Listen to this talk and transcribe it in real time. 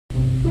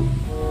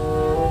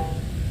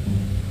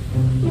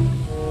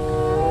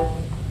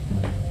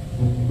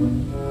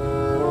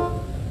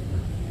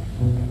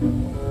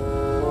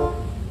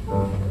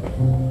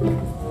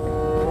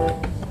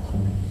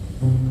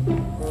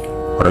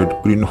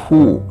Green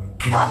Hook.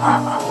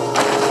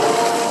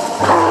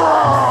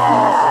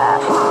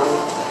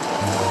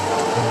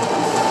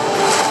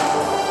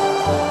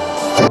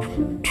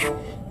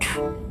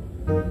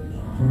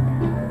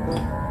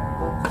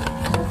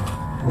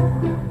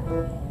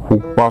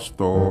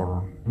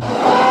 Hulkbuster.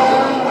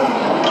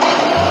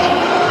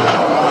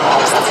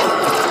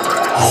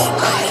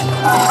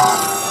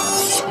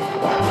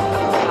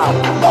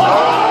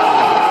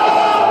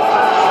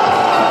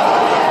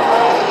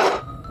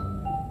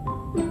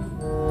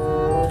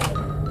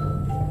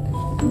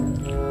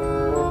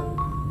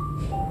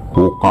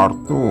 Hulk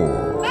Cartoon.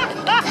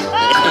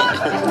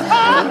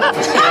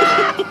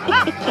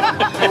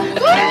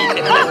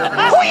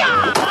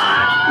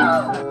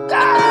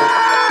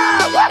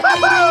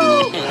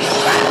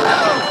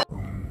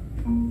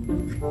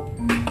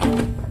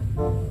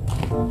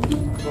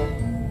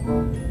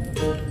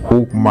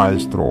 Hulk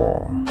Maestro.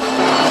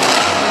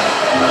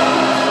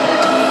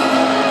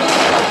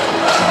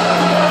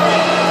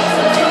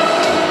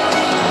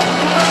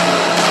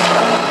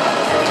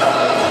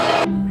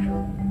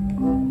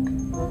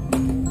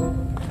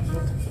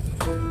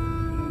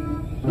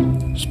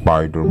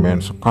 Spiderman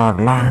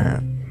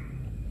Scarlet.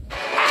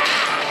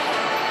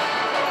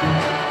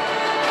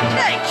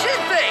 Hey,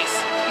 Shitface!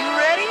 You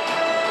ready?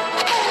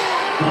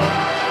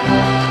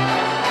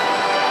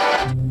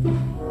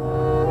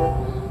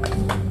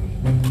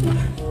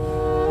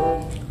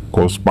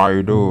 Go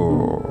Spider.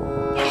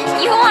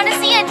 You want to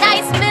see a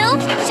nice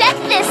move? Check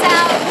this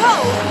out.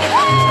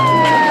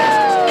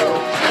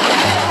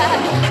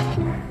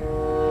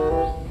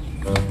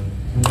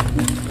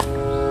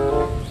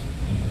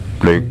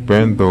 Black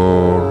Panther.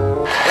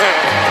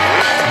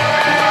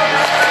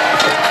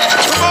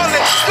 Come on,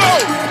 let's go!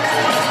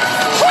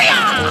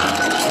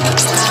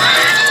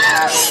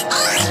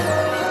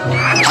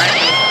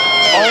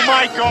 Oh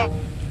my god!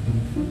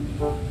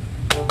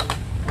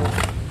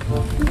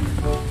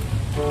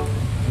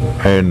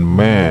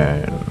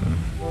 Ant-Man.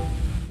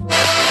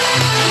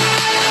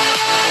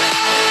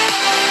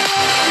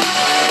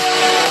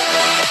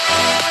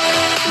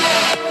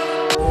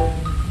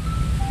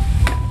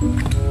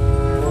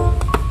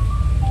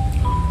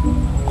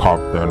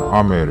 Captain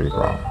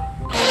America.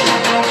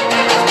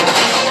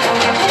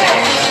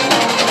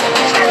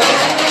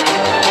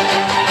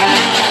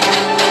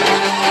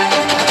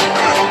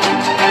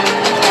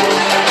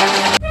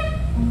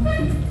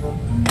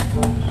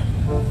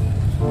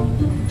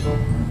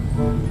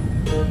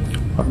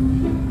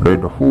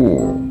 Red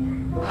Hook.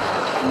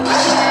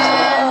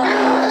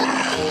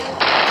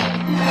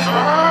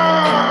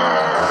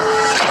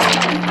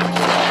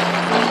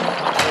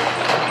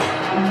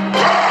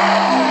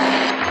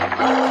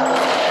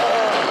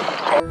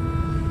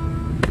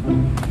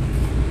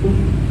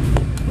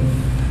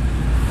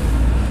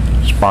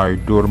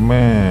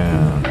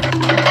 Spiderman.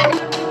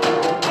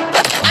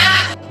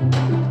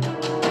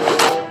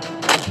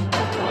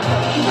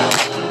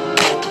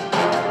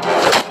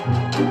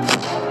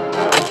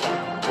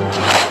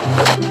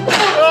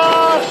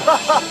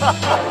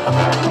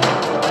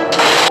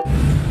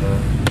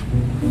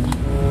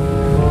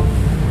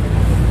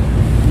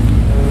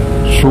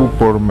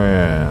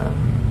 Superman.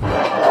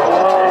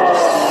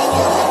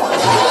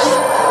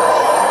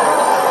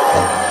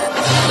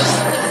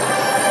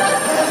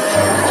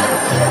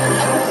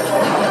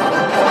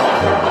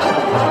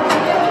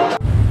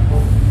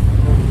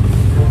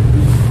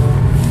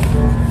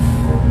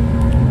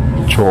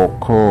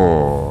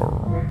 Joker.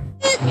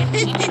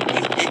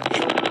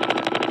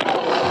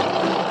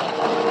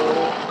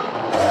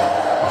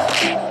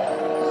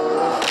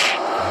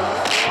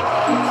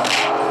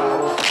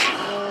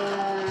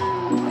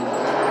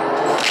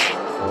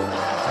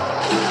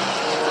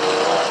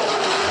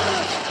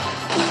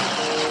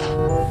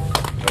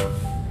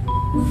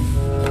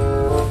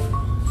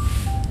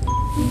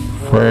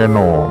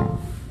 Venom.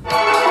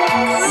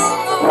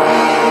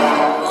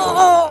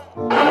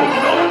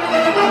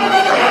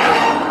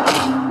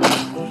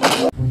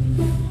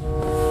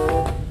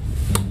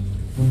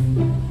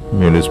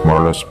 Miles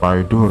Morales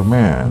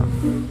Spider-Man.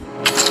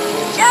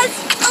 Just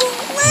a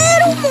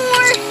little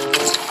more.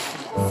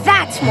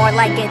 That's more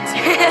like it.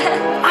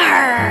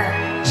 Arr.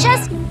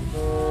 Just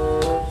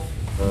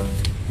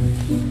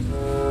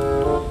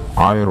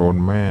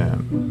Iron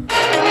Man.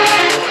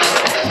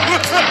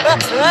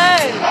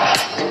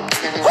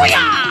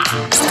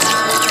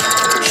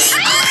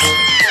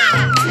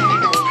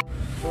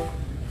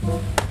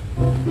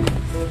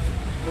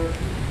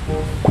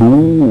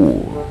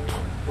 Groot.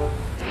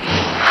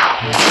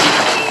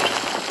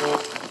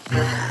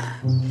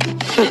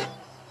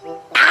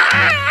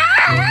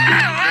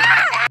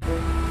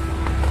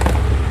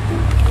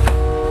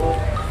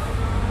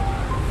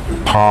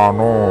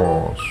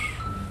 Thanos.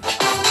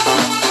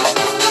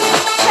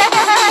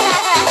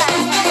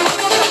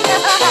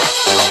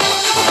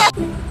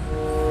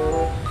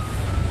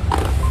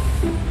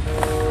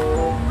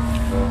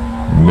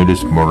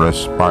 Miles Morales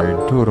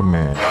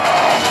Spider-Man.